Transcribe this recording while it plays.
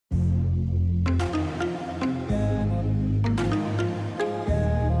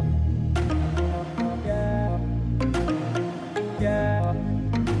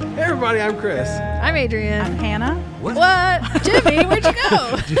everybody, I'm Chris. I'm Adrienne. I'm Hannah. What? Jimmy, where'd you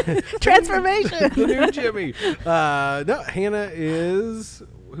go? Transformation. The new Jimmy. No, Hannah is...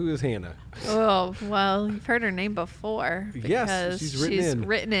 Who is Hannah? Oh, well, you've heard her name before. Yes, she's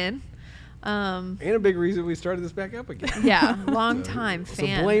written in. And a big reason we started this back up again. Yeah, long-time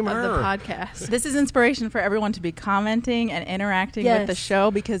fan blame of her. the podcast. This is inspiration for everyone to be commenting and interacting with the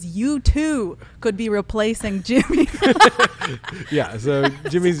show because you too could be replacing Jimmy. Yeah, so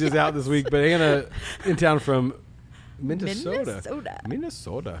Jimmy's just out this week, but Hannah in town from Minnesota.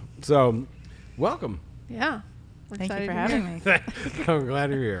 So, welcome. Yeah. Thank you for having me. I'm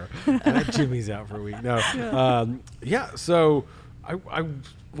glad you're here. Jimmy's out for a week. No. So I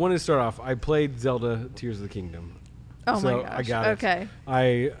wanted to start off. I played Zelda Tears of the Kingdom. Oh, so my gosh. I got it. Okay.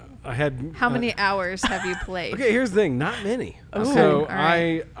 I had... How many hours have you played? Okay, here's the thing. Not many. Okay. So All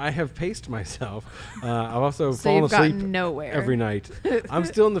right. I have paced myself. I've also So fallen you've asleep gotten nowhere. every night. I'm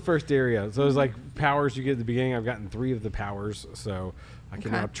still in the first area. So it's like powers you get at the beginning. I've gotten 3 of the powers. So I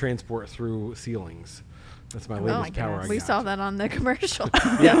can now transport through ceilings. That's my latest power I got. We saw that on the commercial.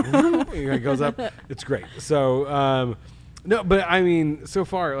 Yeah. It goes up. It's great. So, no, but I mean, so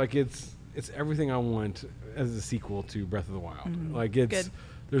far, like it's everything I want as a sequel to Breath of the Wild. Mm-hmm. Like it's... Good.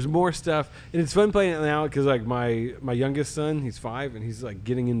 There's more stuff, and it's fun playing it now because like my youngest son, he's 5, and he's like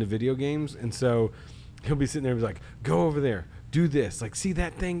getting into video games, and so he'll be sitting there and be like, "Go over there, do this, like see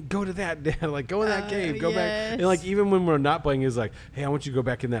that thing, go to that, Dad, like go in that cave, go back." And like even when we're not playing, he's like, "Hey, I want you to go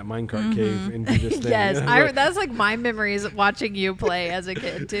back in that minecart cave and do this thing." Yes, like, that's like my memories of watching you play as a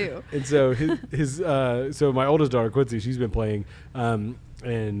kid too. And so his so my oldest daughter Quincy, she's been playing,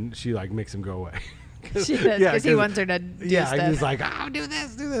 and she like makes him go away. She does, because he wants her to do stuff. Yeah, he's like, do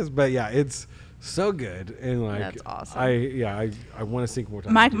this. But yeah, it's so good. And like, That's awesome. I want to sink more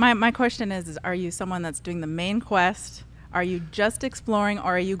time. My question is are you someone that's doing the main quest? Are you just exploring,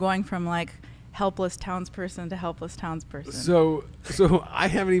 or are you going from like helpless townsperson to helpless townsperson? So I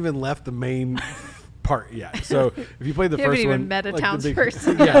haven't even left the main part yet. So if you play the You first haven't one, even met a like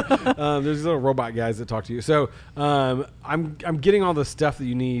townsperson. there's these little robot guys that talk to you. So I'm getting all the stuff that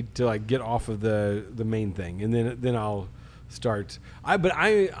you need to like get off of the main thing, and then I'll start.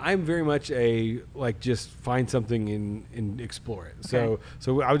 I'm very much a like just find something and explore it. Okay.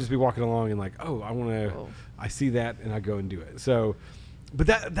 So I would just be walking along and like, I see that and I go and do it. So. But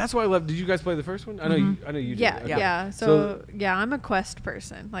that's why I love. Did you guys play the first one? I know you did. Yeah, Okay. yeah. So yeah, I'm a quest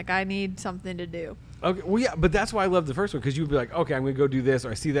person. Like I need something to do. Okay, well, yeah, but that's why I love the first one, because you'd be like, okay, I'm going to go do this,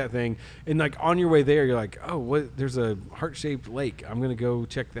 or I see that thing, and like on your way there, you're like, oh, what? There's a heart-shaped lake. I'm going to go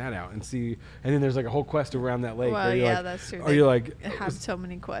check that out and see. And then there's like a whole quest around that lake. Well, yeah, that's true. Or you're like, have so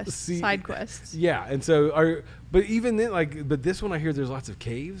many quests, see, side quests. Yeah, and so but even then, like, but this one I hear there's lots of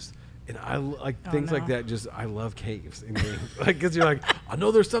caves. And I like things like that. Just I love caves in games, like because you're like I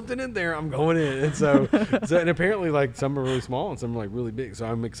know there's something in there. I'm going in, and so and apparently like some are really small and some are like really big. So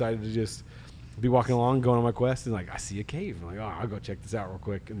I'm excited to just be walking along, going on my quest, and like I see a cave. I'm like, oh, I'll go check this out real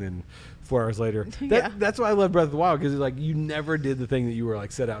quick, and then 4 hours later, that's why I love Breath of the Wild, because it's like you never did the thing that you were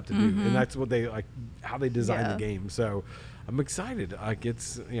like set out to do, and that's what they like how they designed the game. So I'm excited. Like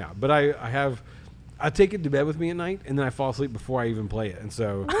but I take it to bed with me at night, and then I fall asleep before I even play it. And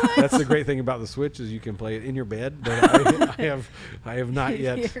so that's the great thing about the Switch is you can play it in your bed. But I have not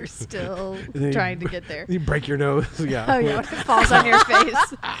yet. You're still trying to get there. You break your nose. Yeah. Oh yeah, it falls on your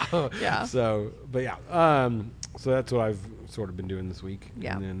face. Yeah. So, but yeah. So that's what I've sort of been doing this week.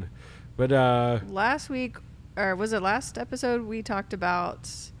 Yeah. And then, but last week, or was it last episode? We talked about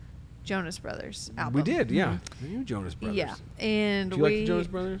Jonas Brothers album. We did. Yeah. The new Jonas Brothers. Yeah. And do you like the Jonas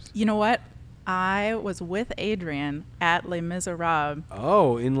Brothers? You know what? I was with Adrienne at Les Miserables.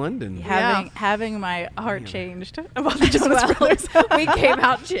 Oh, in London. Having my heart changed about the Jonas Brothers. We came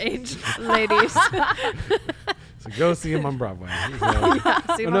out changed, ladies. So go see him on Broadway.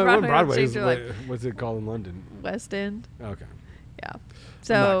 See him on Broadway. What's it called in London? West End. Okay. Yeah.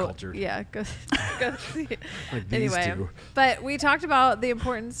 I'm not So cultured. yeah, go see it. Like these two. But we talked about the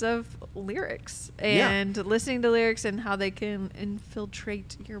importance of lyrics and listening to lyrics and how they can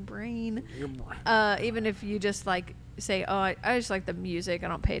infiltrate your brain. Even if you just like say, "Oh, I just like the music. I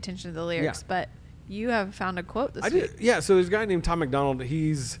don't pay attention to the lyrics." But you have found a quote this week. Yeah. So there's a guy named Tom McDonald. I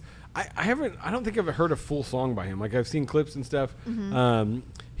don't think I've heard a full song by him. Like I've seen clips and stuff.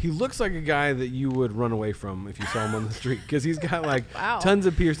 He looks like a guy that you would run away from if you saw him on the street, because he's got like tons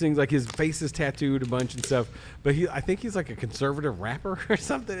of piercings, like his face is tattooed a bunch and stuff. But I think he's like a conservative rapper or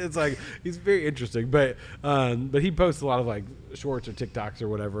something. It's like he's very interesting. But he posts a lot of like shorts or TikToks or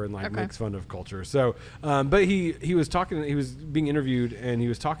whatever, and like makes fun of culture. So, but he was talking. He was being interviewed, and he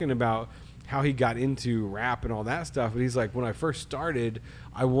was talking about how he got into rap and all that stuff. But he's like, when I first started,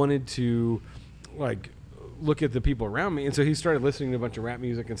 I wanted to like look at the people around me, and so he started listening to a bunch of rap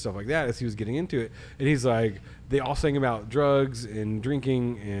music and stuff like that as he was getting into it. And he's like, they all sang about drugs and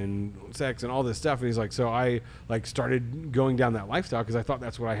drinking and sex and all this stuff. And he's like, so I like started going down that lifestyle because I thought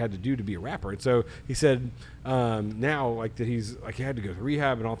that's what I had to do to be a rapper. And so he said now like that he's like, he had to go to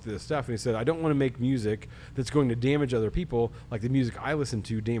rehab and all this stuff. And he said, I don't want to make music that's going to damage other people like the music I listened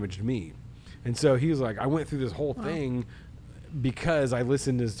to damaged me. And so he was like, I went through this whole thing because I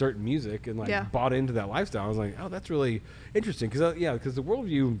listened to certain music and like bought into that lifestyle. I was like, oh, that's really interesting. Because because the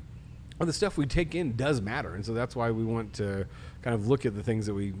worldview or the stuff we take in does matter. And so that's why we want to kind of look at the things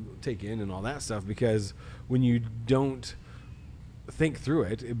that we take in and all that stuff, because when you don't think through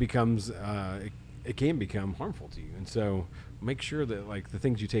it, it becomes it can become harmful to you. And so make sure that like the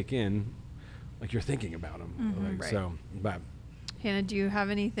things you take in, like you're thinking about them. So, but Hannah, do you have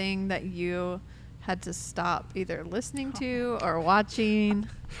anything that you had to stop either listening to or watching?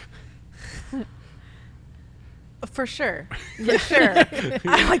 For sure.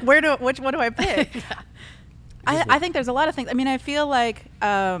 I'm like, what do I pick? I think there's a lot of things. I mean, I feel like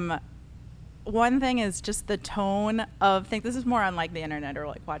one thing is just the tone of things. This is more on like the internet or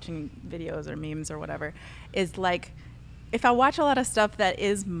like watching videos or memes or whatever, is like if I watch a lot of stuff that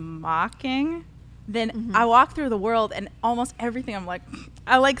is mocking, then I walk through the world and almost everything I'm like,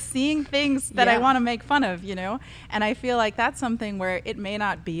 I like seeing things that I want to make fun of, you know? And I feel like that's something where it may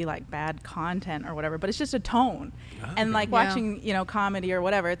not be like bad content or whatever, but it's just a tone. Okay. And like watching, you know, comedy or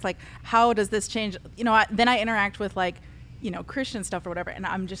whatever, it's like, how does this change? You know, then I interact with like, you know, Christian stuff or whatever, and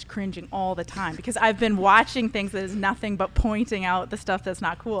I'm just cringing all the time because I've been watching things that is nothing but pointing out the stuff that's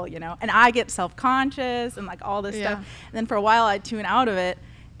not cool, you know? And I get self-conscious and like all this stuff. And then for a while I tune out of it.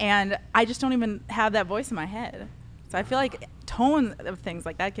 And I just don't even have that voice in my head. So I feel like tone of things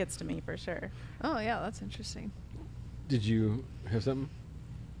like that gets to me for sure. Oh, yeah, that's interesting. Did you have something?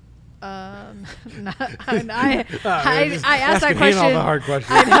 I asked that question. All the hard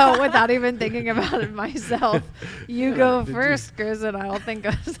questions. I know, without even thinking about it myself. You go first, Chris, and I'll think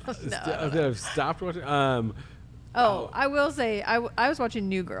of something. I've stopped watching. I will say, I was watching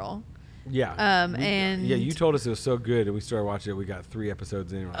New Girl. Yeah. And you told us it was so good, and we started watching it. We got 3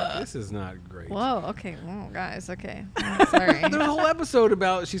 episodes in. We're like, this is not great. Whoa. Okay. Well, guys. Okay. I'm sorry. There was a whole episode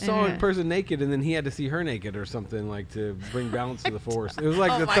about she saw a person naked, and then he had to see her naked or something like to bring balance to the force. It was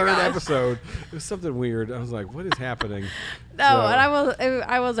like the 3rd episode. It was something weird. I was like, what is happening? No, and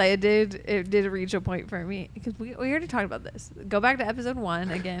I will say it did reach a point for me because we already talked about this. Go back to episode 1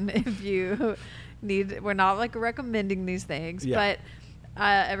 again if you need. We're not like recommending these things, but.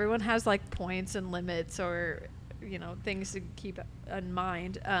 Everyone has like points and limits or, you know, things to keep in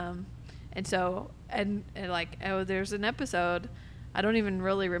mind. And so, and like, there's an episode, I don't even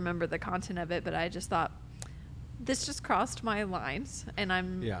really remember the content of it, but I just thought this just crossed my lines and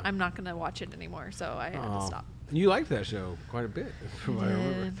I'm not going to watch it anymore. So I had to stop. You liked that show quite a bit, from what I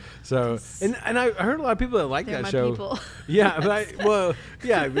remember. So, and I heard a lot of people that like that show. People. Yeah,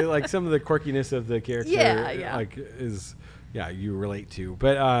 but like some of the quirkiness of the character, like is. Yeah, you relate to.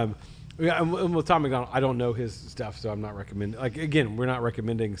 But and with Tom McDonald, I don't know his stuff, so I'm not recommending. Like, again, we're not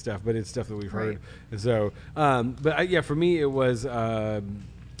recommending stuff, but it's stuff that we've heard. And so, for me, it was,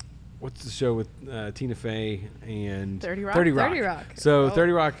 what's the show with Tina Fey and 30 Rock? 30 Rock. So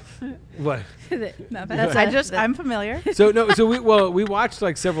 30 Rock, what? I'm familiar. So we watched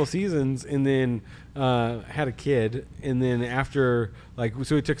like several seasons and then had a kid, and then after, like,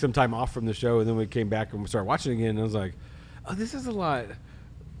 so we took some time off from the show, and then we came back and we started watching again, and I was like, oh, this is a lot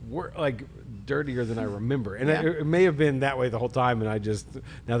like dirtier than I remember. And it may have been that way the whole time, and I just,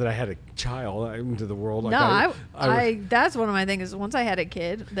 now that I had a child into the world. Like I that's one of my things is once I had a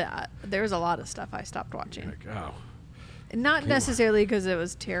kid, there was a lot of stuff I stopped watching. Like, oh. Not necessarily because it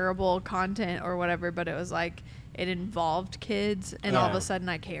was terrible content or whatever, but it was like it involved kids, and all of a sudden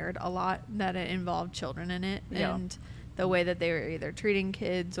I cared a lot that it involved children in it. Yeah. And the way that they were either treating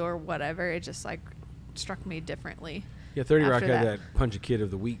kids or whatever, it just like struck me differently. Yeah, 30 Rock had that Punch a Kid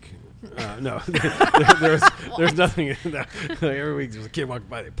of the Week. No, there's nothing in that. Like every week there's a kid walking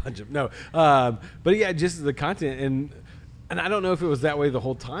by, they punch him. No, but yeah, just the content, and I don't know if it was that way the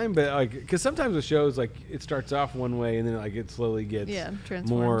whole time, but like, because sometimes the shows, like, it starts off one way and then like it slowly gets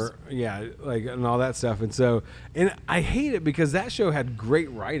more, like, and all that stuff. And so, and I hate it because that show had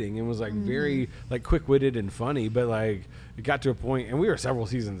great writing and was like very like quick-witted and funny, but like it got to a point, and we were several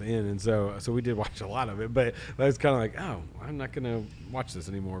seasons in, and so we did watch a lot of it, but I was kind of like, oh, I'm not gonna watch this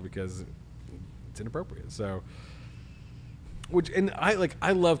anymore because it's inappropriate. So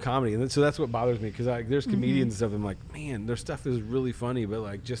I love comedy, and so that's what bothers me because there's comedians and stuff. I'm like, man, their stuff is really funny, but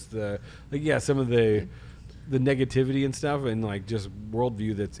like just some of the negativity and stuff, and like just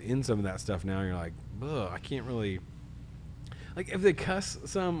worldview that's in some of that stuff. Now you're like, ugh, I can't really like if they cuss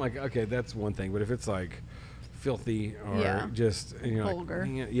some, like okay, that's one thing, but if it's like filthy or just vulgar,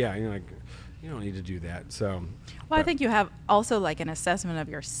 like, you're like, you don't need to do that. So, I think you have also like an assessment of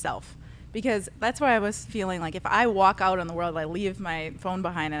yourself. Because that's why I was feeling like if I walk out in the world, I leave my phone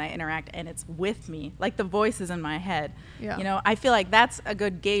behind and I interact and it's with me, like the voice is in my head. Yeah. I feel like that's a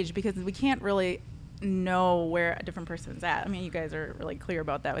good gauge because we can't really know where a different person's at. I mean, you guys are really clear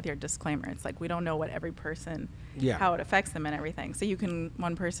about that with your disclaimer. It's like we don't know what every person, how it affects them and everything. So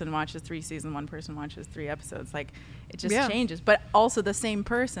one person watches 3 seasons, one person watches 3 episodes. Like it just changes. But also the same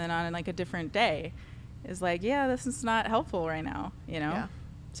person on like a different day is like, this is not helpful right now, Yeah.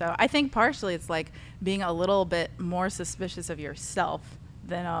 So I think partially it's like being a little bit more suspicious of yourself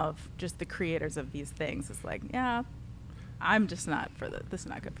than of just the creators of these things. It's like, I'm just not for this. This is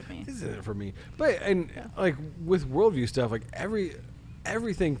not good for me. This isn't for me. But like with worldview stuff, like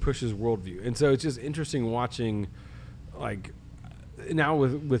everything pushes worldview, and so it's just interesting watching, like now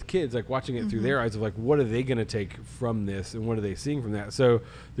with kids, like watching it through their eyes of like what are they going to take from this and what are they seeing from that. So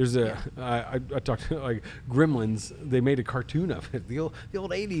there's I talked to like Gremlins. They made a cartoon of it, the old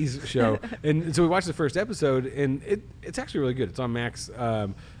 80s show, and so we watched the first episode, and it's actually really good. It's on Max.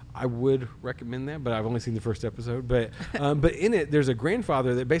 I would recommend that, but I've only seen the first episode. But in it, there's a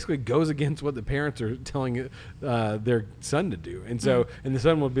grandfather that basically goes against what the parents are telling their son to do. And so, and the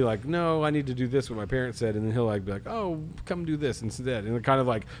son will be like, no, I need to do this, what my parents said. And then he'll like be like, oh, come do this instead. And kind of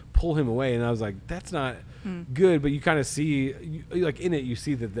like pull him away. And I was like, that's not good. But you kind of see, like in it, you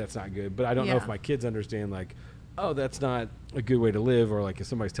see that that's not good. But I don't know if my kids understand like, oh, that's not a good way to live, or like if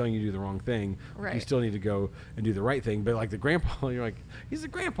somebody's telling you to do the wrong thing, you still need to go and do the right thing. But like the grandpa, you're like, he's a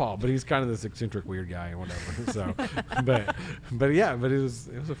grandpa, but he's kind of this eccentric weird guy or whatever. So, but it was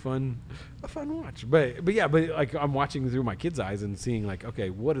a fun watch. But like I'm watching through my kids' eyes and seeing like, okay,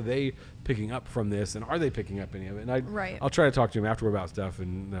 what are they picking up from this, and are they picking up any of it? And I'll try to talk to them afterward about stuff,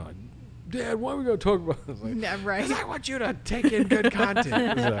 and they're like, Dad, what are we going to talk about? I was like, because I want you to take in good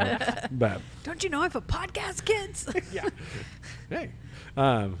content. So, but don't you know I have a podcast, kids? Hey,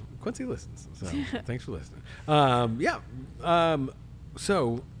 Quincy listens, so thanks for listening.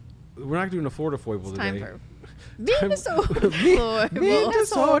 So we're not doing a Florida foible today. Time for Minnesota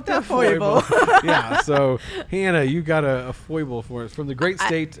foible. Yeah. So Hannah, you got a foible for us from the great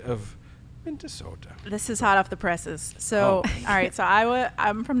state of Minnesota. This is hot off the presses. So, all right. So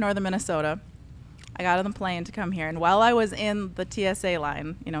I'm from northern Minnesota. I got on the plane to come here, and while I was in the TSA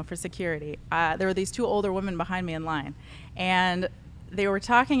line, for security, there were these 2 older women behind me in line, and they were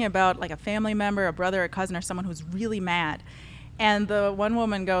talking about like a family member, a brother, a cousin, or someone who's really mad. And the one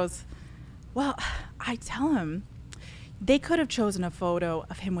woman goes, "Well, I tell him they could have chosen a photo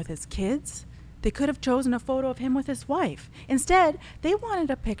of him with his kids. They could have chosen a photo of him with his wife. Instead, he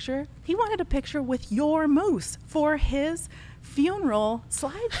wanted a picture with your moose for his funeral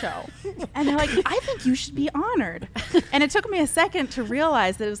slideshow." And they're like, "I think you should be honored." And it took me a second to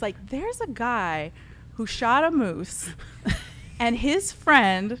realize that it was like, there's a guy who shot a moose and his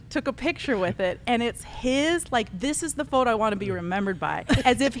friend took a picture with it, and it's his, like, this is the photo I want to be remembered by,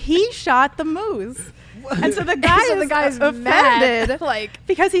 as if he shot the moose. And so the guy is offended, mad, like,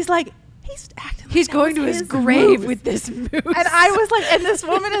 because he's like, he's going to his grave with this moose. And I was like, and this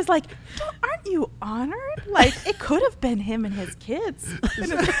woman is like, aren't you honored? Like, it could have been him and his kids.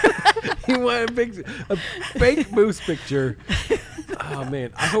 He wanted a fake moose picture. Oh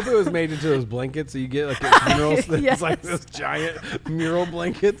man, I hope it was made into those blankets that you get like at funerals. It's like those giant mural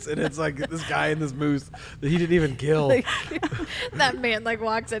blankets, and it's like this guy and this moose that he didn't even kill. Like, that man like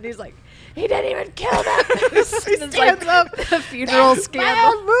walks in, he's like, he didn't even kill that moose. He stands up. The funeral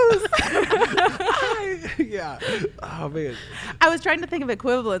scandal. Moose. Yeah. Oh man. I was trying to think of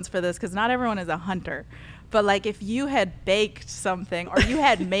equivalents for this because not everyone is a hunter. But like if you had baked something or you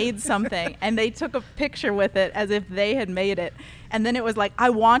had made something and they took a picture with it as if they had made it, and then it was like, I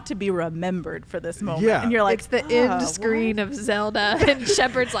want to be remembered for this moment. Yeah. And you're like, it's the end screen of Zelda, and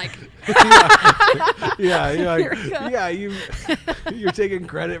Shepard's like, yeah, you're like, you're taking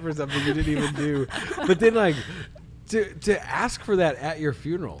credit for something you didn't even do. But then like to ask for that at your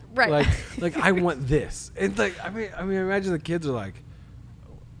funeral, right? Like I want this, and like I mean imagine the kids are like,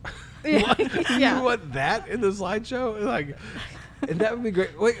 yeah. You want that in the slideshow? Like, And that would be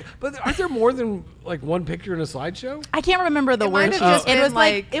great. Wait, but aren't there more than like one picture in a slideshow? I can't remember the It might word. have just It been, was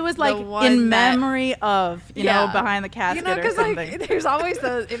like like, it was the like one in that- memory of, you know, behind the casket or because something. like there's always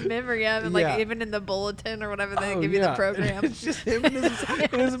the in memory of, and like Yeah. even in the bulletin or whatever they Oh, give you the yeah. program. It's just him and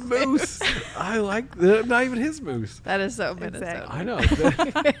his moose. I like not even his moose. That is so Minnesota. I know.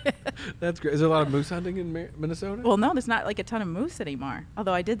 That's great. Is there a lot of moose hunting in Minnesota? Well, no, there's not like a ton of moose anymore.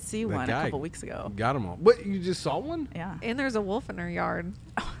 Although I did see That one a guy couple weeks ago. Got them all. What, you just saw one? Yeah. And there's a wolf in her yard.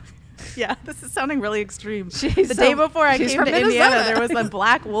 Yeah, this is sounding really extreme. She's The day before I she's came to from Indiana, Minnesota. there was a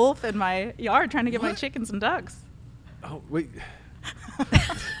black wolf in my yard trying to get my What? chickens and ducks. Oh, wait.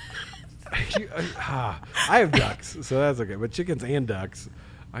 I have ducks, so that's okay. But chickens and ducks,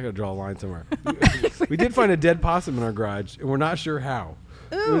 I got to draw a line somewhere. We did find a dead possum in our garage, and we're not sure how.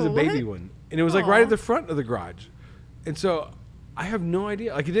 It was a Ooh, baby what? one. And it was like right Aw. at the front of the garage. And so I have no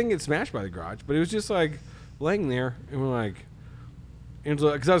idea. Like, it didn't get smashed by the garage, but it was just like laying there, and we're like,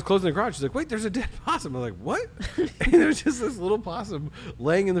 Angela, because I was closing the garage, she's like, wait, there's a dead possum. I'm like, what? And there was just this little possum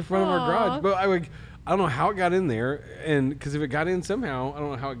laying in the front of our Aw. garage. But I don't know how it got in there, and because if it got in somehow, I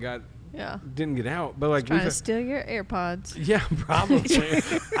don't know how it didn't get out. But like, Trying to steal your AirPods. yeah, probably.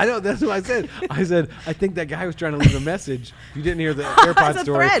 I know, that's what I said. I think that guy was trying to leave a message. If you didn't hear the AirPods It's a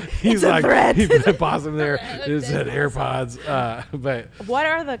story, thread. he's It's a like, thread. he put a possum there. It said AirPods. But What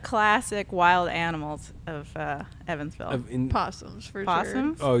are the classic wild animals of Evansville? Possums, for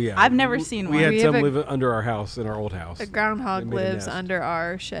Possums? sure. oh yeah, I've never seen We one. had We some have a- live under our house, in our old house. A groundhog They made a lives nest. under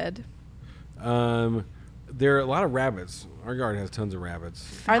our shed. There are a lot of rabbits. Our garden has tons of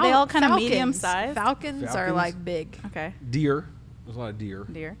rabbits. Are they all kind of Falcons. medium sized? Falcons are Falcons? like big. Okay. Deer. There's a lot of deer.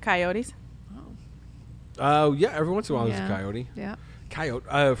 Deer. Coyotes. Yeah, every once in a while there's a Yeah. coyote. Yeah. Coyote.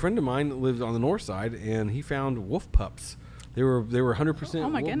 A friend of mine lived on the north side, and he found wolf pups. They were 100% Oh,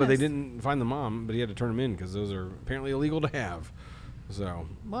 my wolf, but they goodness. didn't find the mom. But he had to turn them in because those are apparently illegal to have. So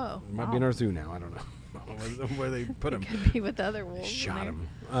Whoa. it might be in our zoo now. I don't know where they put them. Could be with other wolves. in Shot there.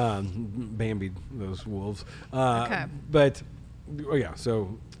 them. Bambied those wolves. Okay. But yeah.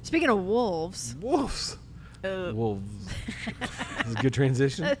 So Speaking of wolves, wolves. Wolves. This is a good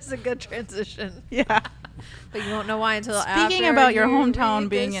transition. that's a good transition. Yeah. But you won't know why until Speaking after about your you hometown read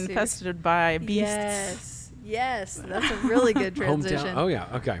being this. infested by beasts. Yes, that's a really good transition. Hometown. Oh yeah.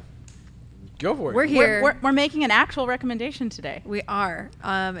 Okay. Go for it. We're here. We're making an actual recommendation today. We are.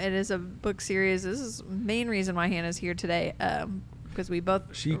 It is a book series. This is the main reason why Hannah's here today. Because we both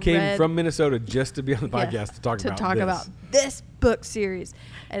She came read- from Minnesota just to be on the Yeah, podcast to talk about this. about this book series.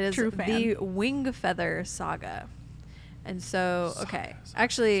 It is True fan. the Wingfeather Saga. And so, okay.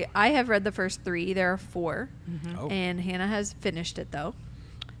 Actually, I have read the first 3. There are 4. Oh. And Hannah has finished it, though.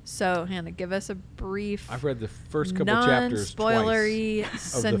 So, Hannah, give us a brief, I've read the first couple chapters non-spoilery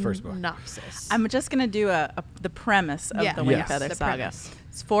twice of the first book. synopsis. I'm just going to do the premise of Yeah. the Yes. Wingfeather The Saga. premise.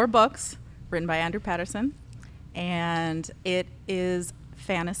 It's 4 books written by Andrew Patterson, and it is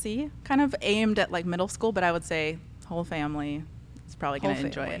fantasy, kind of aimed at like middle school, but I would say whole family is probably going to Whole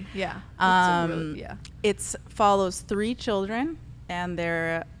enjoy it. family. Yeah. It's a really- yeah. It follows 3 children and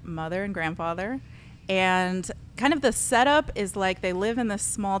their mother and grandfather. And kind of the setup is like they live in this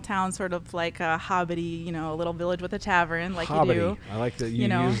small town, sort of like a hobbity, a little village with a tavern, like Hobbity. you do. I like that you you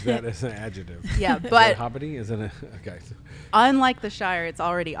know. use that as an adjective. Yeah, Is but that hobbity? Is it okay? unlike the Shire, it's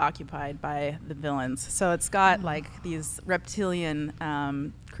already occupied by the villains. So it's got like these reptilian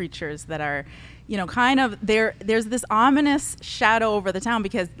creatures that are, kind of there's this ominous shadow over the town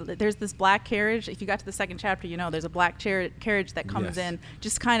because there's this black carriage. If you got to the second chapter, there's a black carriage that comes Yes. in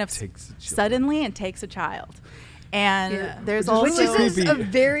just kind of Takes the children. suddenly and takes a child. And Yeah. there's Which is also Which is a creepy.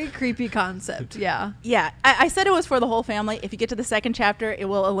 very creepy concept. Yeah. yeah, I said it was for the whole family. If you get to the second chapter, it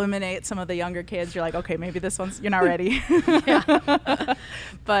will eliminate some of the younger kids. You're like, okay, maybe this one's, you're not ready.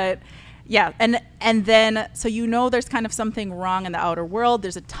 But yeah, and then so there's kind of something wrong in the outer world.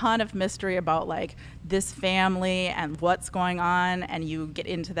 There's a ton of mystery about like this family and what's going on, and you get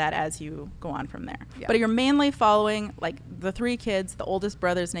into that as you go on from there. Yeah. But you're mainly following like the 3 kids. The oldest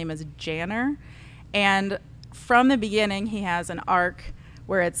brother's name is Janner, and from the beginning he has an arc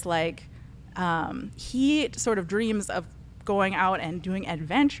where it's like he sort of dreams of going out and doing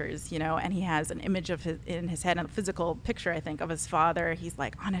adventures, and he has an image of in his head, a physical picture, I think, of his father. He's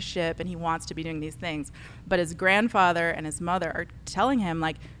like on a ship and he wants to be doing these things. But his grandfather and his mother are telling him,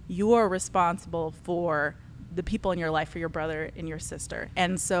 like, you are responsible for the people in your life, for your brother and your sister.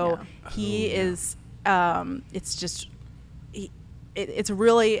 And so he is, it's just, it's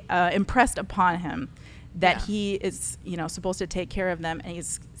really impressed upon him that he is, supposed to take care of them, and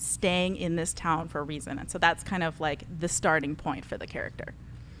he's staying in this town for a reason. And so that's kind of like the starting point for the character.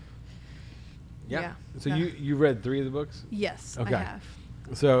 Yeah. So Yeah. you read 3 of the books? Yes, Okay. I have.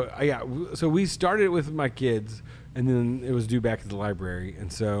 So so we started with my kids, and then it was due back at the library,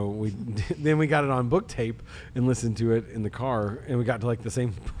 and so we then we got it on book tape and listened to it in the car, and we got to like the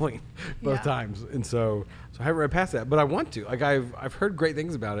same point both times, and so I haven't read past that, but I want to. Like I've heard great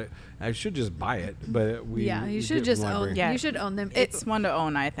things about it. I should just buy it, but you should just own. Yeah. You should own them. It's one to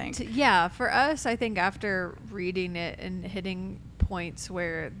own, I think. For us, I think after reading it and hitting points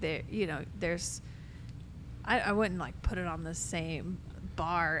where there's, I wouldn't like put it on the same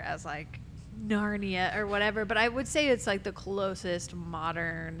bar as like Narnia or whatever, but I would say it's like the closest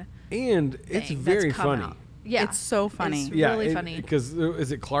modern, and it's very funny. Yeah, it's so funny. It's really funny. Because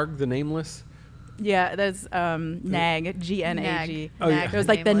is it Clark the Nameless? Yeah, there's Nag, G-N-A-G. Oh, yeah. There's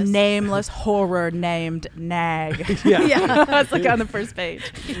like the nameless horror named Nag. Yeah. That's like on the first page.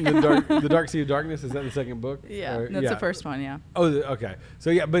 the Dark Sea of Darkness, is that the second book? Yeah. That's the first one, yeah. Oh, okay. So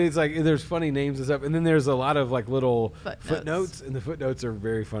yeah, but it's like there's funny names and stuff, and then there's a lot of like little footnotes, and the footnotes are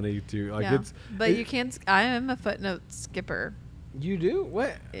very funny too. Like you can't. I am a footnote skipper. You do?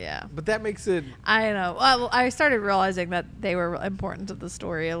 What? Yeah. But that makes it... I know. Well, I started realizing that they were important to the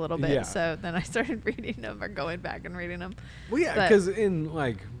story a little bit. Yeah. So then I started reading them or going back and reading them. Well, yeah, because in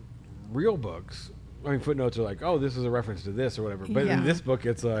like real books, I mean, footnotes are like, oh, this is a reference to this or whatever. But in this book,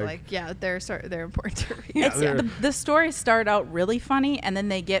 it's like... they're important to read. Yeah, the stories start out really funny, and then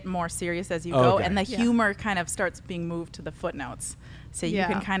they get more serious as you go. Okay. And the humor kind of starts being moved to the footnotes. So you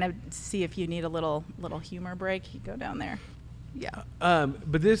can kind of see if you need a little humor break, you go down there. Yeah.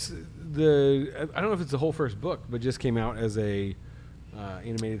 But I don't know if it's the whole first book, but just came out as a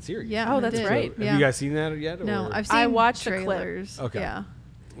animated series. Yeah. Oh, that's right. Have you guys seen that yet? No, or? I've seen I watched trailers. the clip. Okay. Yeah.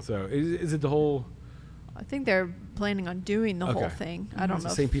 So is it the whole... I think they're planning on doing the whole thing. I don't It's know.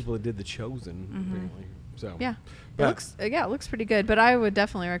 the same people that did The Chosen, apparently. So Yeah. It looks pretty good, but I would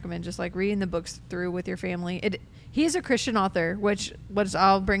definitely recommend just like reading the books through with your family. He's a Christian author, which what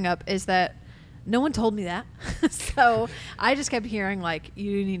I'll bring up is that no one told me that. So I just kept hearing like,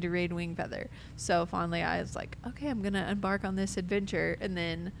 you need to read Wingfeather. So finally I was like, okay, I'm going to embark on this adventure. And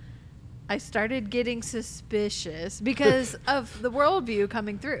then I started getting suspicious because of the worldview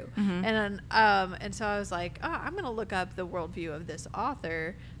coming through. And so I was like, I'm going to look up the worldview of this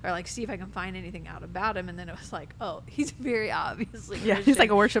author or like see if I can find anything out about him. And then it was like, oh, he's very obviously Christian. He's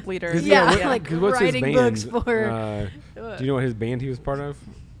like a worship leader. Like what's his writing band? books for... do you know what his band he was part of?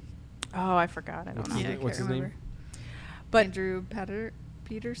 Oh, I forgot. I don't know. What's his name? But Andrew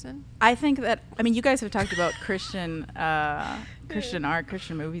Peterson. I think that, I mean, you guys have talked about Christian art,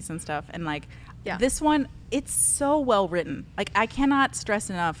 Christian movies and stuff. And like this one, it's so well written. Like I cannot stress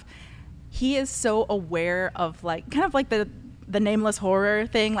enough. He is so aware of like, kind of like the nameless horror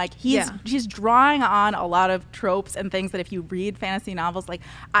thing. Like he's drawing on a lot of tropes and things that if you read fantasy novels, like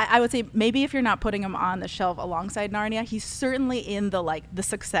I would say maybe if you're not putting him on the shelf alongside Narnia, he's certainly in the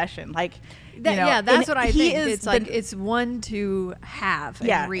Succession. Like that's what I think. It's like it's one to have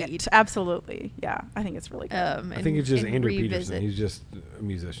and read. Absolutely. Yeah, I think it's really good. I think it's just Andrew Peterson. He's just a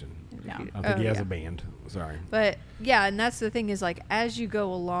musician. Yeah. I don't think he has a band. Sorry. But and that's the thing is like as you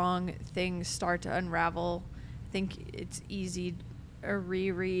go along, things start to unravel. I think it's easy a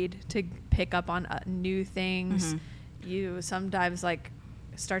reread to pick up on new things. You sometimes like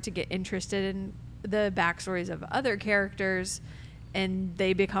start to get interested in the backstories of other characters and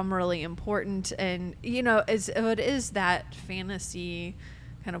they become really important. And, it is that fantasy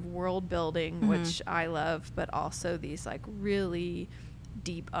kind of world building, which I love, but also these like really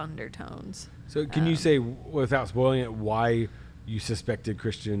deep undertones. So can you say, without spoiling it, why you suspected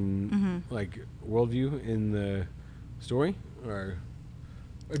Christian like worldview in the story, or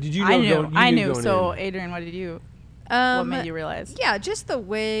did you know? I knew. So, Adrian, what did you? What made you realize? Yeah, just the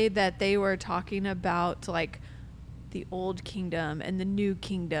way that they were talking about like the old kingdom and the new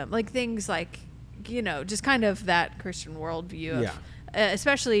kingdom, like things like just kind of that Christian worldview. Of,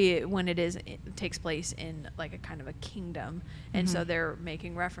 especially when it takes place in like a kind of a kingdom, and so they're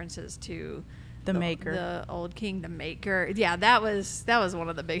making references to the maker, the old king, the maker. Yeah, that was one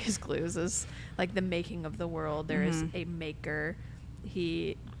of the biggest clues, is like the making of the world. There is a maker.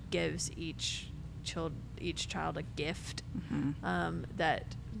 He gives each child a gift that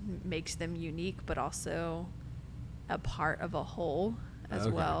makes them unique, but also a part of a whole as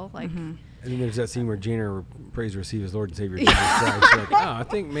well. Like, and then there's that scene where Jaina prays to receive his Lord and Savior Jesus Christ. Like, I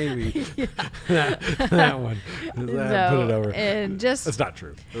think maybe that one. Put it over. And just that's not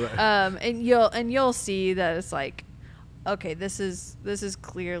true. And you'll see that it's like, okay, this is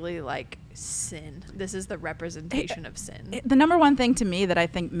clearly like sin. This is the representation of sin. The number one thing to me that I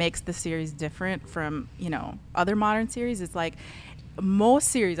think makes the series different from other modern series is like most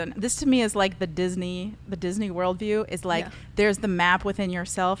series, and this to me is like the Disney worldview is like there's the map within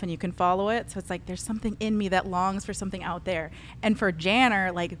yourself and you can follow it. So it's like there's something in me that longs for something out there. And for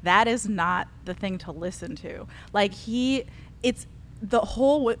Janner, like that is not the thing to listen to. Like it's the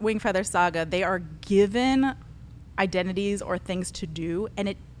whole Wingfeather saga. They are given identities or things to do,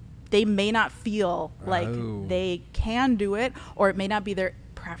 and they may not feel like they can do it, or it may not be their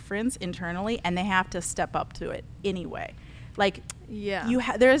preference internally, and they have to step up to it anyway. Like,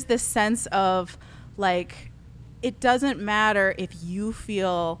 there's this sense of like, it doesn't matter if you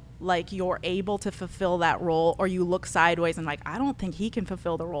feel like you're able to fulfill that role, or you look sideways and like, I don't think he can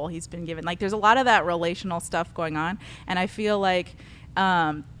fulfill the role he's been given. Like, there's a lot of that relational stuff going on, and I feel like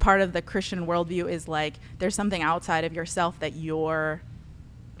part of the Christian worldview is like there's something outside of yourself that you're,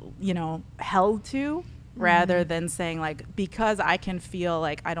 held to, rather than saying like, because I can feel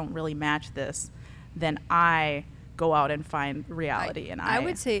like I don't really match this, then I go out and find reality. I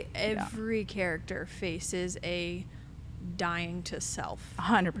would say every character faces a dying to self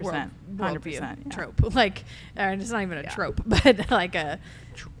 100% worldview trope. Like, it's not even a trope, but like a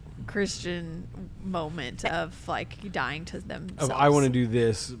Christian moment of like dying to themselves. I want to do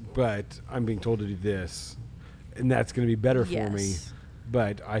this, but I'm being told to do this, and that's going to be better for me,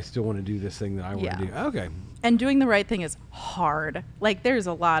 but I still want to do this thing that I want to do. Okay. And doing the right thing is hard. Like, there's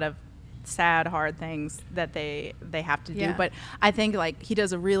a lot of sad, hard things that they have to do, but I think like he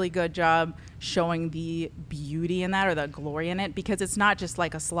does a really good job showing the beauty in that, or the glory in it, because it's not just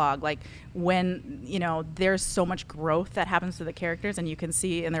like a slog. Like, when there's so much growth that happens to the characters, and you can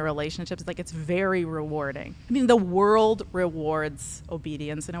see in their relationships, like, it's very rewarding. I mean, the world rewards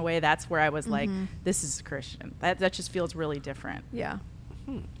obedience in a way. That's where I was like, this is Christian. That just feels really different.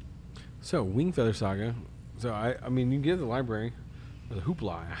 So Wingfeather Saga. So I mean, you can get the library, or the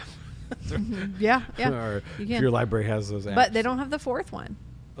Hoopla. Or if your library has those apps. But they don't have the fourth one.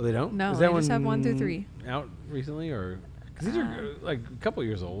 Oh, they don't? No, Is they that just have 1 through 3. Out recently, or because these are like a couple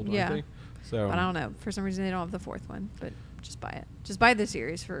years old, aren't they? So I don't know. For some reason, they don't have the fourth one, but just buy it. Just buy the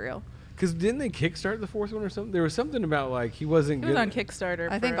series for real. Because didn't they kickstart the fourth one or something? There was something about like he wasn't. It was on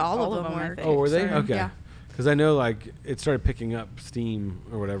Kickstarter. I think all of them were. Oh, were they? Okay. Yeah. Because I know like it started picking up steam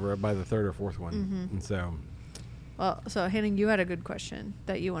or whatever by the third or fourth one, and so. Well, so Hanning, you had a good question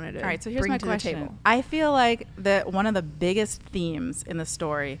that you wanted to. All right, so here's bring my to question. The table. I feel like that one of the biggest themes in the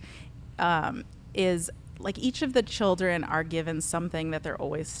story is like each of the children are given something that they're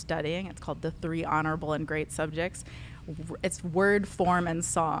always studying. It's called the 3 honorable and great subjects. It's word, form, and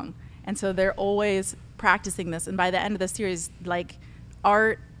song, and so they're always practicing this. And by the end of the series, like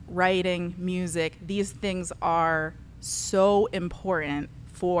art, writing, music, these things are so important.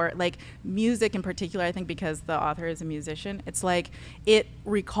 For like music in particular, I think because the author is a musician, it's like it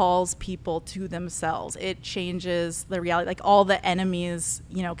recalls people to themselves. It changes the reality. Like, all the enemies,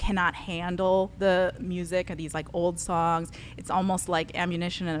 cannot handle the music of these like old songs. It's almost like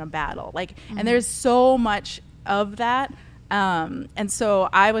ammunition in a battle. Like, and there's so much of that. And so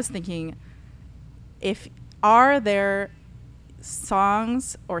I was thinking, are there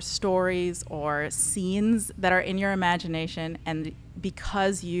songs or stories or scenes that are in your imagination, and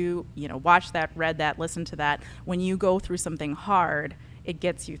because you watch that, read that, listen to that, when you go through something hard, it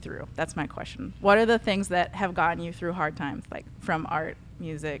gets you through? That's my question. What are the things that have gotten you through hard times, like from art,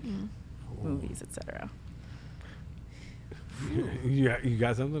 music, movies, etc.? You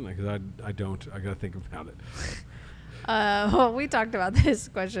got something? Because I don't. I got to think about it. Well, we talked about this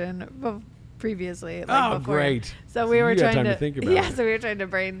question previously. Like before. Great. So we were trying to think about it. So we were trying to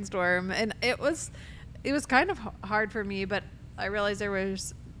brainstorm, and it was kind of hard for me, but I realized there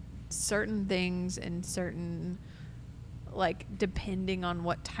was certain things and certain, like, depending on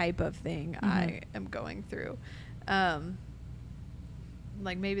what type of thing I am going through,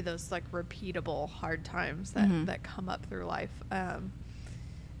 like maybe those like repeatable hard times that come up through life.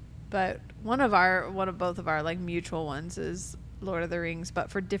 But one of both of our like mutual ones is Lord of the Rings, but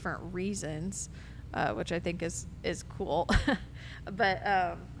for different reasons, which I think is cool.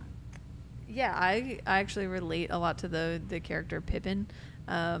 But yeah, I actually relate a lot to the character Pippin,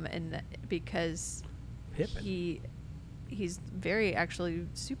 and because Pippin. he's very actually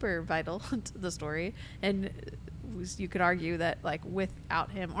super vital to the story, and you could argue that like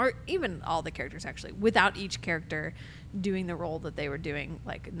without him, or even all the characters actually, without each character doing the role that they were doing,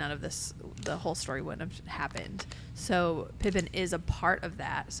 like none of the whole story wouldn't have happened. So Pippin is a part of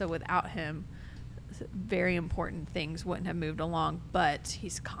that. So without him, very important things wouldn't have moved along, but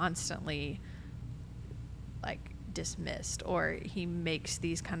he's constantly like dismissed, or he makes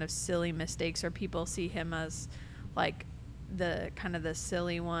these kind of silly mistakes, or people see him as like the kind of the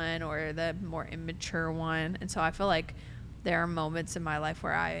silly one or the more immature one. And so I feel like there are moments in my life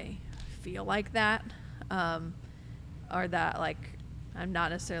where I feel like that, or that like I'm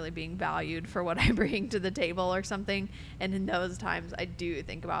not necessarily being valued for what I bring to the table or something. And in those times, I do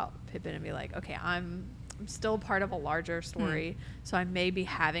think about Pippin and be like, okay, I'm still part of a larger story. So I may be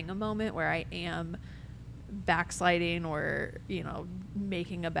having a moment where I am backsliding or, you know,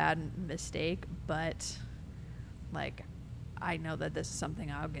 making a bad mistake, but like I know that this is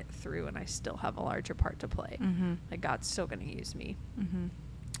something I'll get through and I still have a larger part to play. Like God's still going to use me.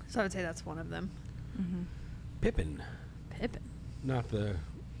 So I would say that's one of them. Pippin. Not the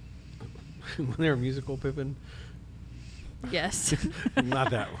when they're a musical Pippin. Yes. Not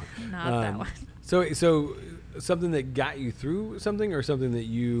that one. Not that one. So something that got you through something, or something that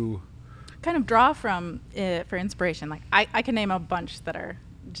you kind of draw from it for inspiration. Like I can name a bunch that are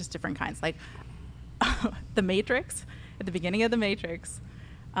just different kinds. Like The Matrix. At the beginning of The Matrix,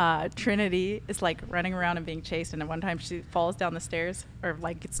 Trinity is like running around and being chased, and at one time she falls down the stairs, or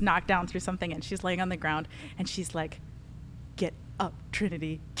like gets knocked down through something, and she's laying on the ground, and she's like, "Get up,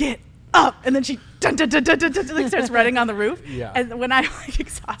 Trinity, get up!" And then she like starts running on the roof. Yeah. And when I'm like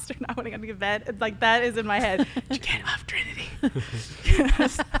exhausted, not wanting to go to bed, it's like that is in my head. Get up, Trinity.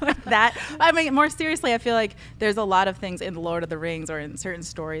 Like that. I mean, more seriously, I feel like there's a lot of things in The Lord of the Rings or in certain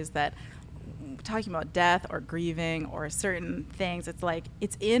stories that, talking about death or grieving or certain things, it's like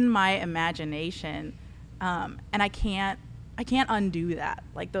it's in my imagination, and I can't undo that.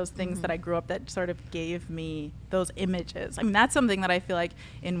 Like those things that I grew up that sort of gave me those images. I mean, that's something that I feel like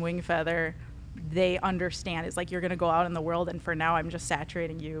in Wingfeather they understand. It's like, you're going to go out in the world, and for now I'm just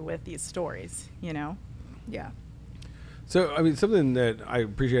saturating you with these stories, you know? Yeah. So I mean, something that I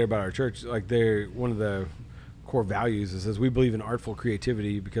appreciate about our church, like they're one of the core values is we believe in artful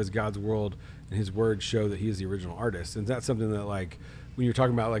creativity because God's world and his words show that he is the original artist. And that's something that, like, when you're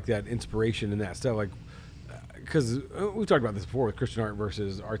talking about like that inspiration and that stuff, like, because we've talked about this before with Christian art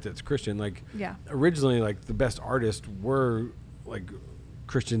versus art that's Christian. Like, originally, like the best artists were like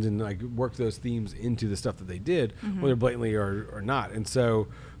Christians and like worked those themes into the stuff that they did, whether blatantly or not. And so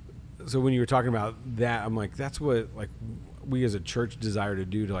when you were talking about that, I'm like, that's what like we as a church desire to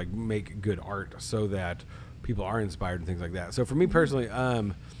do, to like make good art so that people are inspired and things like that. So for me personally,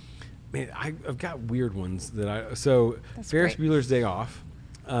 man, I've got weird ones that Ferris Bueller's Day Off,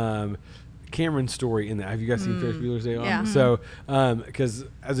 Cameron's story in that. Have you guys seen Ferris Bueller's Day Off? Yeah. So, because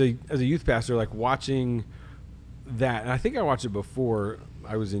as a youth pastor, like watching that, and I think I watched it before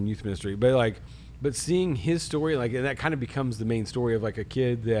I was in youth ministry, but seeing his story, like, and that kind of becomes the main story of like a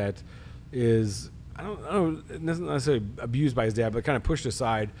kid that is, I don't necessarily abused by his dad, but kind of pushed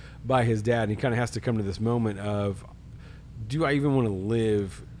aside by his dad. And he kind of has to come to this moment of, do I even want to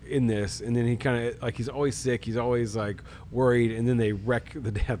live in this? And then he kind of like, he's always sick, he's always like worried, and then they wreck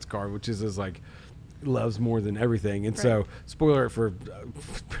the dad's car, which is his like loves more than everything. And so, spoiler for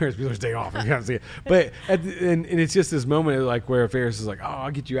Ferris Bueller's Day Off, if you haven't seen it. But and it's just this moment of like where Ferris is like, oh,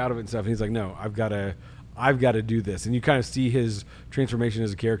 I'll get you out of it and stuff, and he's like, no, I've got to do this. And you kind of see his transformation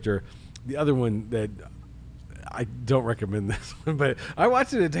as a character. The other one that I don't recommend this one, but I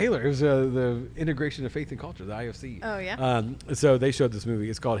watched it at Taylor. It was the Integration of Faith and Culture, the IFC. Oh, yeah. So they showed this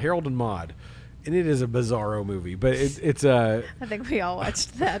movie. It's called Harold and Maude, and it is a bizarro movie. But it's I think we all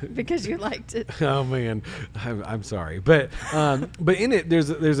watched that because you liked it. Oh man, I'm sorry, but in it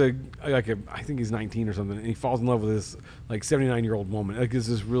there's a I think he's 19 or something, and he falls in love with this like 79-year-old woman. Like, it's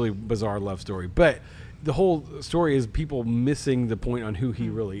this really bizarre love story, but the whole story is people missing the point on who he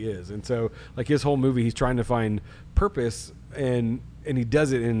really is. And so like his whole movie, he's trying to find purpose, and he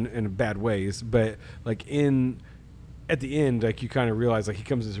does it in bad ways, but like at the end, like you kind of realize, like he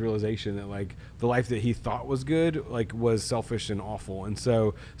comes to this realization that like the life that he thought was good, like was selfish and awful. And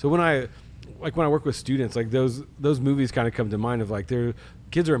so when I work with students, like those movies kind of come to mind of like their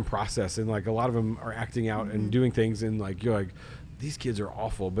kids are in process, and like a lot of them are acting out and doing things, and like you're like, these kids are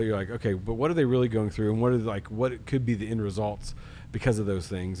awful, but you're like, okay, but what are they really going through, and what could be the end results because of those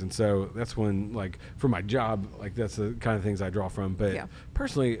things? And so that's when, like, for my job, like that's the kind of things I draw from. But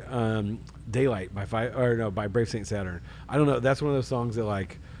personally, Daylight by Brave Saint Saturn. I don't know. That's one of those songs that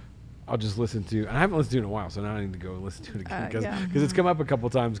like I'll just listen to, and I haven't listened to it in a while, so now I need to go and listen to it again because it's come up a couple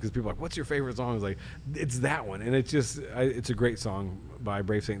times because people are like, what's your favorite song? I was like, it's that one, and it's just it's a great song by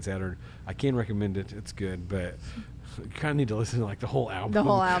Brave Saint Saturn. I can recommend it. It's good, but you kind of need to listen to like the whole album. The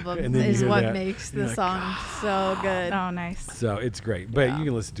whole album is what makes the song so good. Oh, nice. So it's great, but you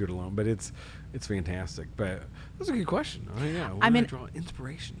can listen to it alone. But it's fantastic. But that's a good question. I mean, draw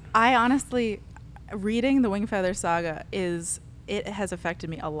inspiration. I honestly, reading the Wingfeather Saga it has affected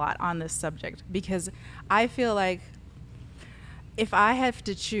me a lot on this subject, because I feel like if I have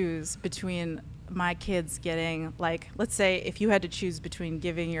to choose between my kids getting, like, let's say if you had to choose between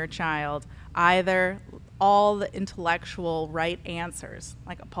giving your child either all the intellectual right answers,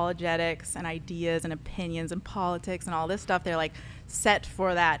 like apologetics and ideas and opinions and politics and all this stuff, they're like set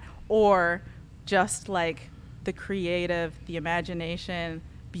for that, or just like the creative, the imagination,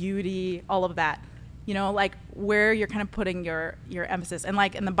 beauty, all of that, you know, like where you're kind of putting your emphasis. And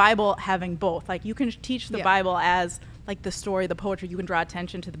like in the Bible, having both, like you can teach the Bible as like the story, the poetry, you can draw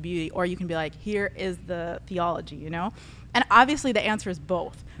attention to the beauty, or you can be like, here is the theology, you know? And obviously the answer is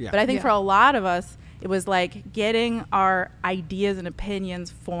both. Yeah. But I think for a lot of us, it was like getting our ideas and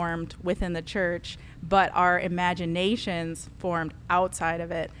opinions formed within the church, but our imaginations formed outside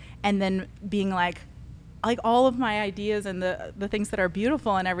of it. And then being like all of my ideas and the things that are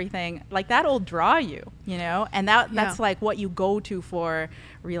beautiful and everything, like that'll draw you, you know? And that's like what you go to for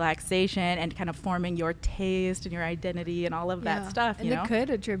relaxation and kind of forming your taste and your identity and all of that stuff, and you know? it could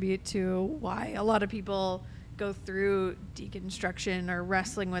attribute to why a lot of people go through deconstruction or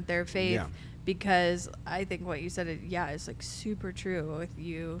wrestling with their faith, because I think what you said, is like super true. With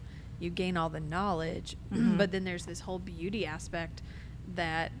you gain all the knowledge, but then there's this whole beauty aspect,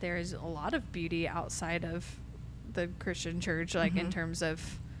 that there's a lot of beauty outside of the Christian church, like in terms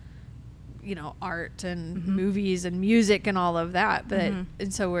of, you know, art and movies and music and all of that. But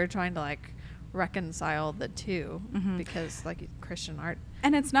and so we're trying to like reconcile the two, because like Christian art.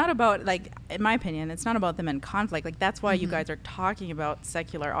 And it's not about, like, in my opinion, it's not about them in conflict. Like, that's why you guys are talking about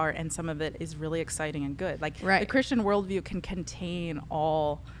secular art, and some of it is really exciting and good. Like, the Christian worldview can contain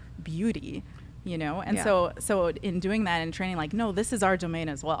all beauty, you know? And so in doing that and training, like, no, this is our domain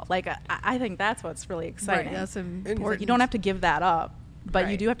as well. Like, I think that's what's really exciting. Right, that's important. Like, you don't have to give that up, but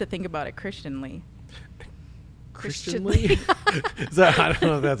you do have to think about it Christianly. Christianly? So I don't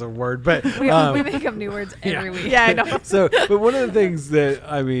know if that's a word, but we make up new words every week. Yeah, I know. So, but one of the things that,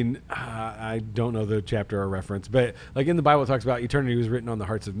 I mean, I don't know the chapter or reference, but like in the Bible it talks about eternity was written on the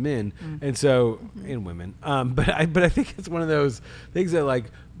hearts of men, and so, and women. But I think it's one of those things that,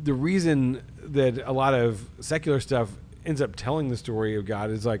 like, the reason that a lot of secular stuff ends up telling the story of God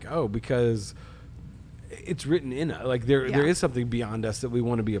is like, oh, because it's written in us. Like there is something beyond us that we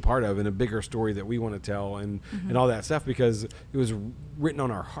want to be a part of, and a bigger story that we want to tell, and all that stuff, because it was written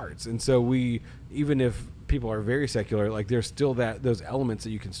on our hearts. And so we, even if people are very secular, like there's still those elements that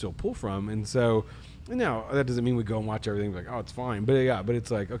you can still pull from. And so now that doesn't mean we go and watch everything like, oh, it's fine. But but it's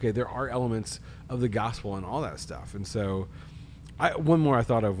like, okay, there are elements of the gospel and all that stuff. And so one more I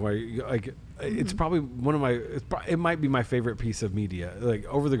thought of, where like it's probably one of it might be my favorite piece of media, like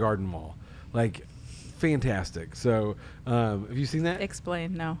Over the Garden Wall. Like, fantastic. So have you seen that?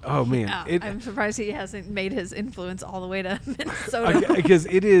 Explain. No. Oh man, I'm surprised he hasn't made his influence all the way to Minnesota. Because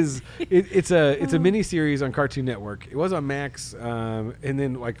it's a mini series on Cartoon Network. It was on Max, and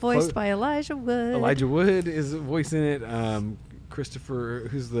then like voiced by Elijah Wood. Elijah Wood is voicing it. Christopher,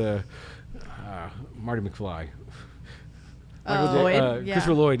 who's the Marty McFly. Lloyd.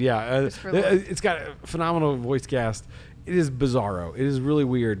 Christopher Lloyd. Christopher Lloyd. It's got a phenomenal voice cast. It is bizarro. It is really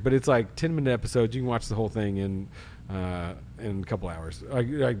weird, but it's like 10-minute episodes. You can watch the whole thing in a couple hours,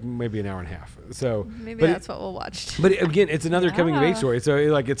 like maybe an hour and a half. So maybe that's what we'll watch. But again, it's another coming of age story. So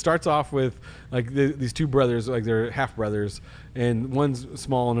it starts off with like these two brothers, like they're half brothers, and one's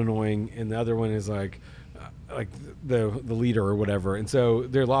small and annoying, and the other one is like the leader or whatever. And so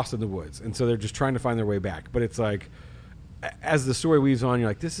they're lost in the woods, and so they're just trying to find their way back. But it's like, as the story weaves on, you're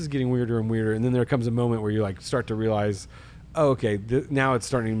like, this is getting weirder and weirder. And then there comes a moment where you like start to realize, oh, okay, now it's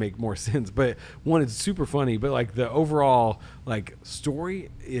starting to make more sense. But one, it's super funny, but like the overall like story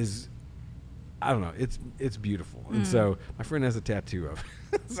is, I don't know, it's beautiful. And so my friend has a tattoo of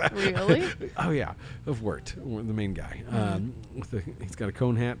it. Really? Oh yeah, of Wirt, the main guy. He's got a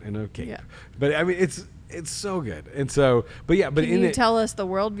cone hat and a cape. Yeah. But I mean, it's so good. And so, but Can you tell us the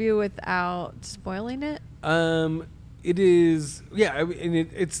worldview without spoiling it? It is, and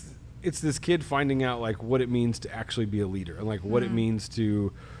it's this kid finding out like what it means to actually be a leader, and like what it means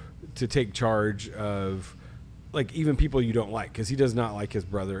to take charge of like even people you don't like, because he does not like his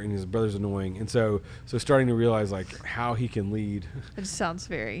brother, and his brother's annoying, and so starting to realize like how he can lead. It just sounds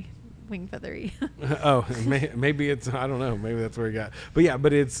very Wingfeathery. Maybe it's, I don't know, maybe that's where he got.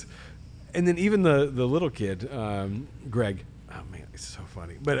 But it's, and then even the little kid, Greg. Oh man, it's so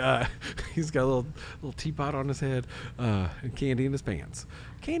funny. But he's got a little teapot on his head, and candy in his pants.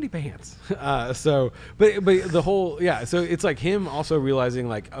 Candy pants. But the whole, so it's like him also realizing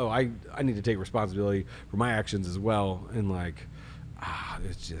like, oh, I need to take responsibility for my actions as well, and like,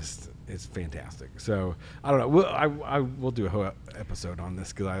 it's fantastic. So I don't know. I will do a whole episode on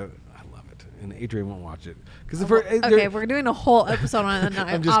this because I love it. and Adrian won't watch it because okay, we're doing a whole episode on it.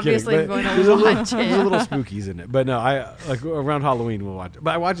 I'm just obviously kidding, going to there's watch There's a it. little spookies in it, but no, I like around Halloween we'll watch it.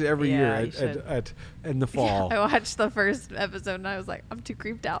 But I watch it every year in the fall. I watched the first episode and I was like, I'm too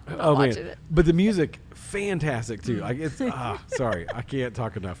creeped out. I'm not Oh watching man! it. But the music, fantastic too. Like it's sorry, I can't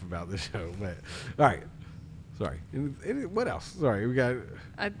talk enough about the show. But all right, sorry. What else? Sorry, we got.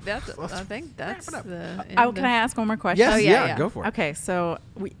 I think that's the. Can I ask one more question? Yes, Oh, yeah. go for it. Okay, so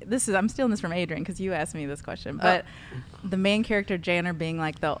I'm stealing this from Adrian because you asked me this question, but the main character Janner being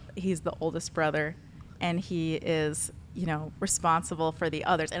like he's the oldest brother, and he is responsible for the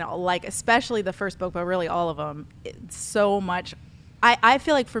others, and like especially the first book, but really all of them. It's so much. I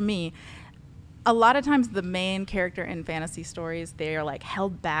feel like for me, a lot of times the main character in fantasy stories, they are like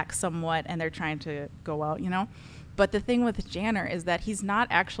held back somewhat, and they're trying to go out, But the thing with Janner is that he's not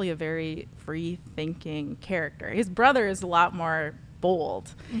actually a very free-thinking character. His brother is a lot more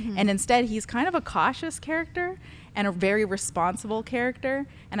bold. Mm-hmm. And instead, he's kind of a cautious character and a very responsible character.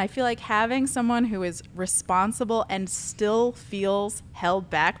 And I feel like having someone who is responsible and still feels held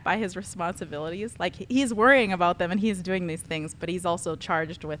back by his responsibilities, like he's worrying about them and he's doing these things, but he's also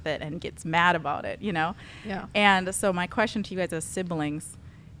charged with it and gets mad about it, Yeah. And so my question to you guys as siblings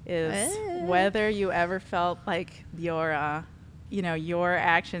is whether you ever felt like your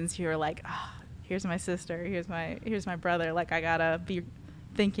actions, you're like, here's my sister, here's my brother, like I gotta be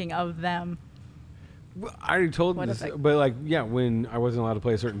thinking of them. Well, I already told this, but when I wasn't allowed to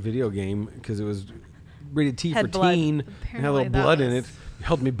play a certain video game because it was rated T for teen and had a little blood in it,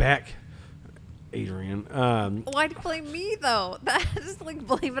 held me back. Adrian. Why'd you blame me though? That's like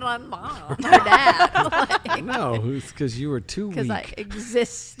blame it on mom or dad. No, it's because you were too weak. Because I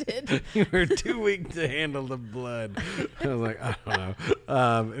existed. You were too weak to handle the blood. I was like, I don't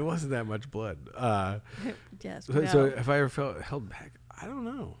know. It wasn't that much blood. Yes. So if I ever felt held back, I don't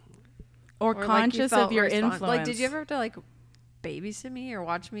know. Or conscious of your influence. Like, did you ever have to like babysit me or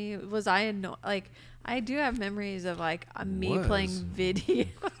watch me? Was I I do have memories of me playing video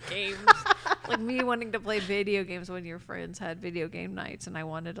games. Like me wanting to play video games when your friends had video game nights and I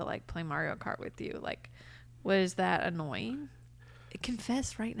wanted to play Mario Kart with you. Like, was that annoying?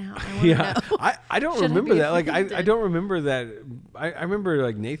 Confess right now. I don't remember that. Like I don't remember that. I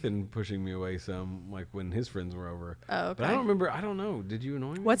remember Nathan pushing me away some when his friends were over. Oh, okay. But I don't remember. I don't know. Did you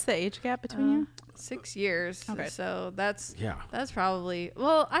annoy me? What's the age gap between you? 6 years. Okay. So that's probably,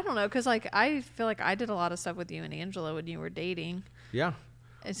 well, I don't know. Cause I feel like I did a lot of stuff with you and Angela when you were dating. Yeah.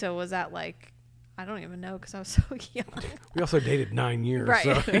 And so was that I don't even know because I was so young. We also dated 9 years. Right.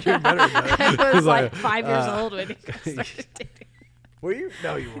 So you're better than that. I was 5 years old when you guys started dating. Were you?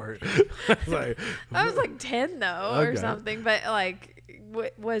 No, you weren't. I was 10 though, or something. But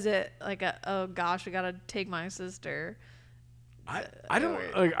was it oh gosh, we gotta take my sister? I don't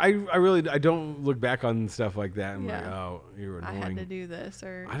I really don't look back on stuff like that and oh, you're annoying. I had to do this,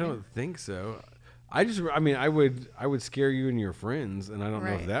 or I don't think so. I would scare you and your friends, and I don't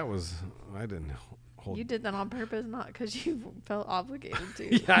know if that was. I didn't know. You did that on purpose, not because you felt obligated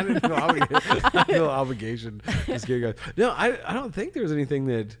to. Yeah, I didn't feel obligated. I feel obligation to scare you guys. No, I don't think there was anything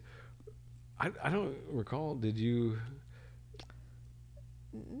that. I don't recall. Did you?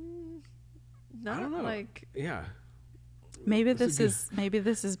 No, I don't know. Yeah. Maybe this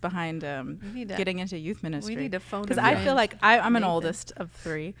is behind getting into youth ministry. We need to phone because I feel like I'm an oldest of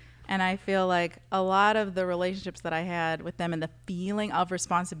 3. And I feel like a lot of the relationships that I had with them and the feeling of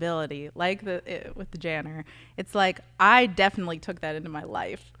responsibility, with the Janner, it's I definitely took that into my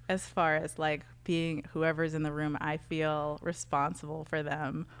life as far as being whoever's in the room, I feel responsible for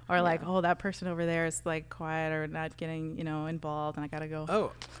them. Or oh, that person over there is quiet or not getting, involved and I got to go.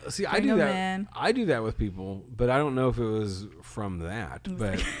 Oh, see, I do that. In. I do that with people, but I don't know if it was from that.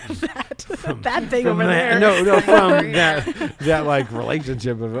 But that thing over there. No, from that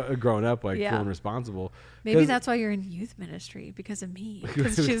relationship of growing up, feeling responsible. Maybe that's why you're in youth ministry, because of me.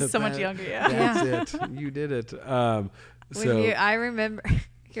 Because she's so much younger. That's it. You did it. I remember.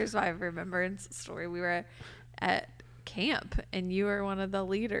 Here's why I remember in the story. We were at camp, and you were one of the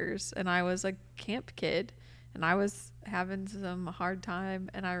leaders, and I was a camp kid, and I was having some hard time,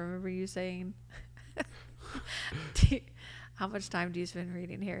 and I remember you saying, how much time do you spend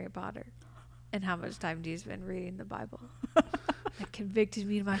reading Harry Potter? And how much time do you spend reading the Bible? It convicted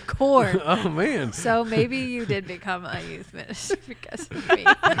me to my core. Oh, man. So maybe you did become a youth minister because of me.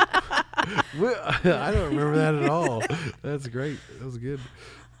 I don't remember that at all. That's great. That was good.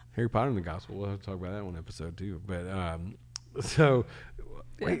 Harry Potter and the Gospel. We'll have to talk about that one episode too. But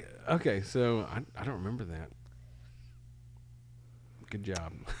wait. Okay, so I don't remember that. Good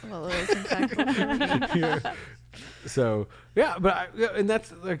job. Well, it was impactful for me. So yeah, but and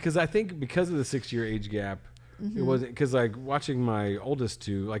that's because I think because of the 6-year age gap, it wasn't because like watching my oldest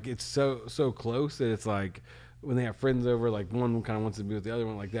two, like it's so close that it's like when they have friends over, like one kind of wants to be with the other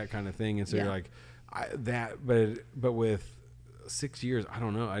one, like that kind of thing, and so you're like but with 6 years, I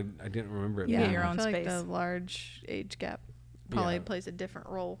don't know, I didn't remember it. Yeah, being your own I feel space. like the large age gap probably plays a different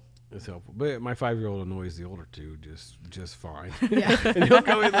role. It's helpful, but my 5-year-old annoys the older two just fine. Yeah. And he'll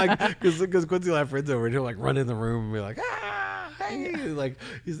go in like because Quincy will have friends over, and he'll like run in the room and be like, hey, like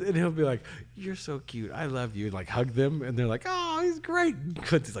and he'll be like, you're so cute, I love you, and like hug them, and they're like, oh, he's great. And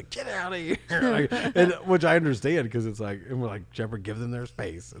Quincy's like, get out of here, like, and which I understand because it's like, and we're like, Shepard, give them their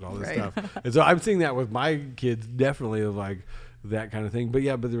space and all this stuff. And so I'm seeing that with my kids, definitely of like that kind of thing. But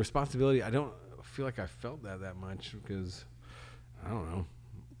yeah, but the responsibility, I don't feel like I felt that much because I don't know.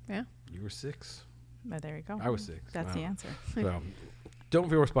 Yeah. You were 6. But there you go. I was 6. That's the answer. So don't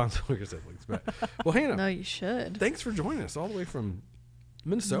feel responsible for your siblings. But well, Hannah, No, you should. thanks for joining us all the way from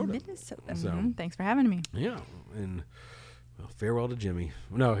Minnesota. So Thanks for having me. yeah, and well, farewell to Jimmy.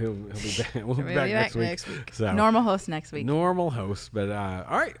 No, he'll be back. We'll be We'll back be next back week. next week. So Normal host next week. normal host. But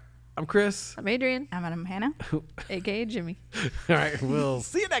all right, I'm Chris. I'm Adrian, I'm Hannah. aka Jimmy. All right, we'll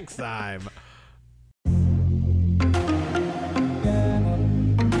see you next time.